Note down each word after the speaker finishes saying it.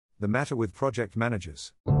The matter with project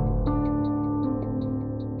managers.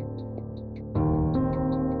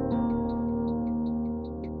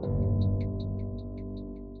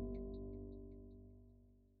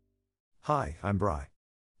 Hi, I'm Bry.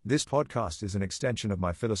 This podcast is an extension of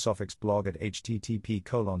my Philosophics blog at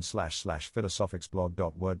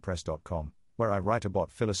http://philosophicsblog.wordpress.com, where I write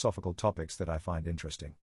about philosophical topics that I find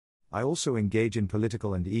interesting. I also engage in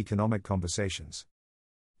political and economic conversations.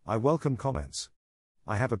 I welcome comments.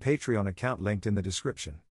 I have a Patreon account linked in the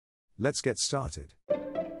description. Let's get started.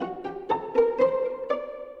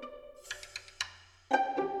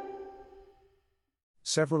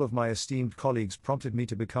 Several of my esteemed colleagues prompted me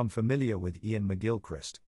to become familiar with Iain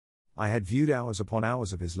McGilchrist. I had viewed hours upon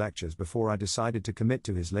hours of his lectures before I decided to commit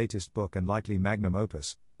to his latest book and likely magnum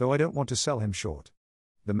opus, though I don't want to sell him short.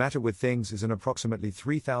 The Matter with Things is an approximately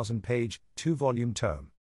 3,000-page, 2-volume tome.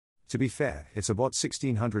 To be fair, it's about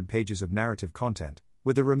 1,600 pages of narrative content,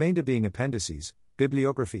 with the remainder being appendices,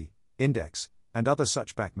 bibliography, index, and other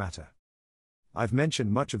such back matter. I've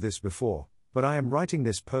mentioned much of this before, but I am writing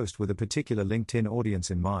this post with a particular LinkedIn audience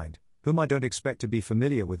in mind, whom I don't expect to be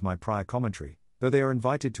familiar with my prior commentary, though they are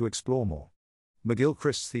invited to explore more.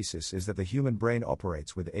 McGilchrist's thesis is that the human brain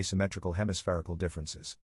operates with asymmetrical hemispherical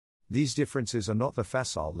differences. These differences are not the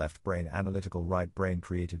facile left brain analytical right brain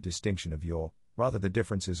creative distinction of yore, rather the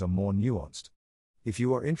differences are more nuanced. If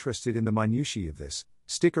you are interested in the minutiae of this,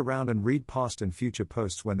 stick around and read past and future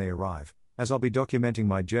posts when they arrive, as I'll be documenting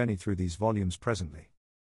my journey through these volumes presently.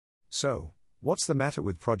 So, what's the matter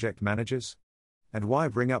with project managers? And why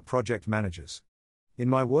bring up project managers? In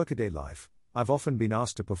my workaday life, I've often been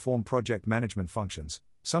asked to perform project management functions,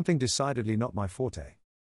 something decidedly not my forte.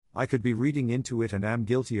 I could be reading into it and am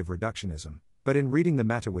guilty of reductionism, but in reading The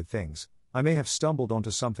Matter with Things, I may have stumbled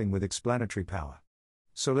onto something with explanatory power.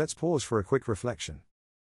 So let's pause for a quick reflection.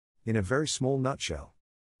 In a very small nutshell.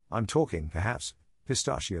 I'm talking, perhaps,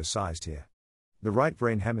 pistachio-sized here. The right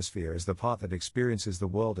brain hemisphere is the part that experiences the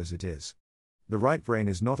world as it is. The right brain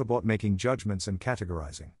is not about making judgments and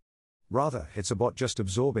categorizing. Rather, it's about just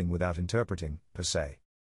absorbing without interpreting, per se.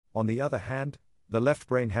 On the other hand, the left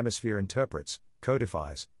brain hemisphere interprets,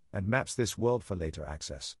 codifies, and maps this world for later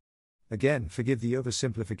access. Again, forgive the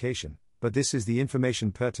oversimplification, but this is the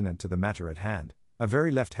information pertinent to the matter at hand, a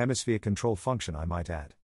very left hemisphere control function I might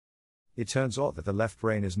add. It turns out that the left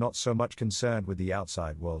brain is not so much concerned with the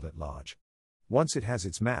outside world at large. Once it has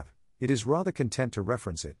its map, it is rather content to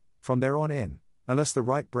reference it, from there on in, unless the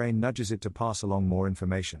right brain nudges it to pass along more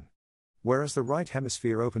information. Whereas the right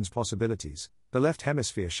hemisphere opens possibilities, the left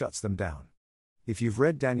hemisphere shuts them down. If you've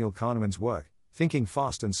read Daniel Kahneman's work, Thinking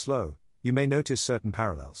Fast and Slow, you may notice certain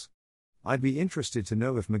parallels. I'd be interested to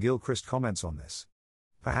know if McGilchrist comments on this.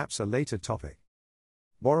 Perhaps a later topic.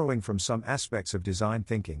 Borrowing from some aspects of design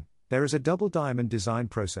thinking, there is a double diamond design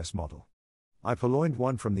process model. I purloined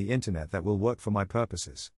one from the internet that will work for my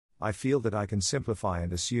purposes. I feel that I can simplify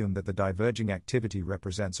and assume that the diverging activity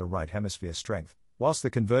represents a right hemisphere strength, whilst the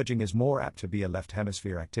converging is more apt to be a left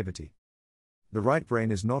hemisphere activity. The right brain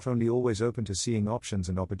is not only always open to seeing options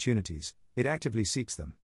and opportunities, it actively seeks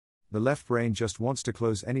them. The left brain just wants to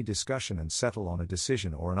close any discussion and settle on a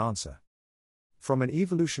decision or an answer. From an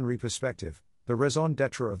evolutionary perspective, the raison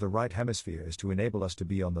d'etre of the right hemisphere is to enable us to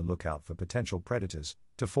be on the lookout for potential predators,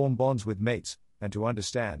 to form bonds with mates, and to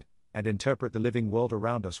understand and interpret the living world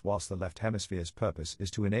around us, whilst the left hemisphere's purpose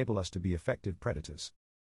is to enable us to be effective predators.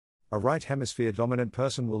 A right hemisphere dominant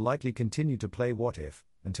person will likely continue to play what if,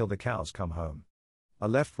 until the cows come home. A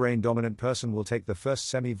left brain dominant person will take the first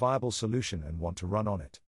semi-viable solution and want to run on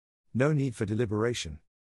it. No need for deliberation.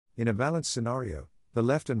 In a balanced scenario, the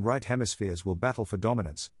left and right hemispheres will battle for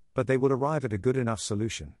dominance, but they will arrive at a good enough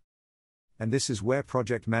solution. And this is where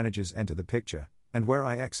project managers enter the picture, and where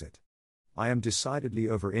I exit. I am decidedly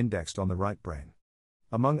over-indexed on the right brain.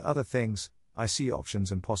 Among other things, I see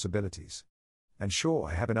options and possibilities. And sure,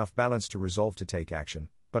 I have enough balance to resolve to take action,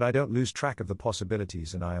 but I don't lose track of the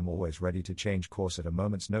possibilities, and I am always ready to change course at a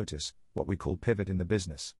moment's notice, what we call pivot in the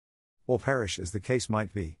business. Or perish, as the case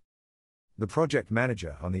might be. The project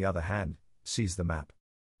manager, on the other hand, sees the map.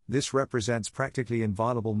 This represents practically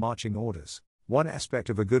inviolable marching orders. One aspect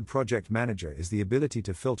of a good project manager is the ability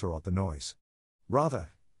to filter out the noise. Rather,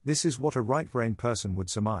 this is what a right-brain person would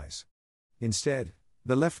surmise. Instead,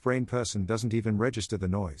 the left-brain person doesn't even register the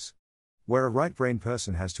noise. Where a right-brain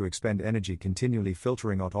person has to expend energy continually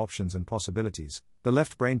filtering out options and possibilities, the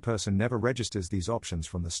left-brain person never registers these options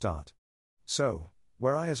from the start. So,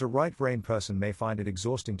 where I as a right-brain person may find it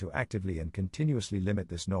exhausting to actively and continuously limit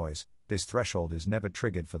this noise, this threshold is never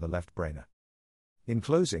triggered for the left-brainer. In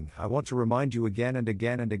closing, I want to remind you again and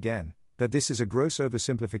again and again, that this is a gross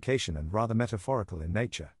oversimplification and rather metaphorical in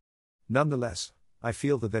nature. Nonetheless, I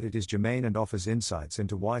feel that it is germane and offers insights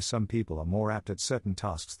into why some people are more apt at certain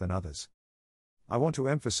tasks than others. I want to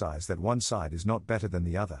emphasize that one side is not better than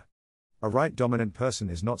the other. A right-dominant person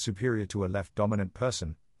is not superior to a left-dominant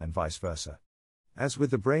person, and vice versa. As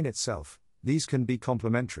with the brain itself, these can be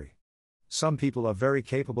complementary. Some people are very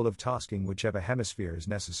capable of tasking whichever hemisphere is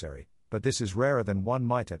necessary, but this is rarer than one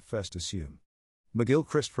might at first assume.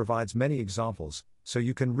 McGilchrist provides many examples, so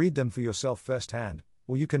you can read them for yourself firsthand,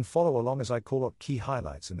 or you can follow along as I call out key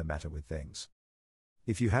highlights in the matter with things.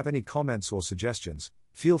 If you have any comments or suggestions,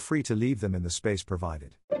 feel free to leave them in the space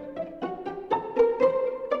provided.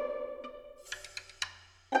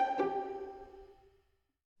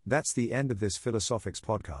 That's the end of this Philosophics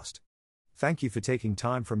podcast. Thank you for taking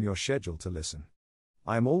time from your schedule to listen.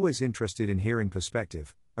 I am always interested in hearing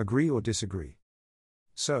perspective, agree or disagree.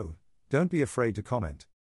 So, don't be afraid to comment.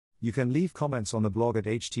 You can leave comments on the blog at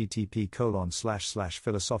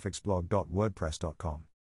http://philosophicsblog.wordpress.com.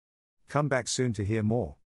 Come back soon to hear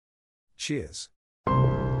more. Cheers.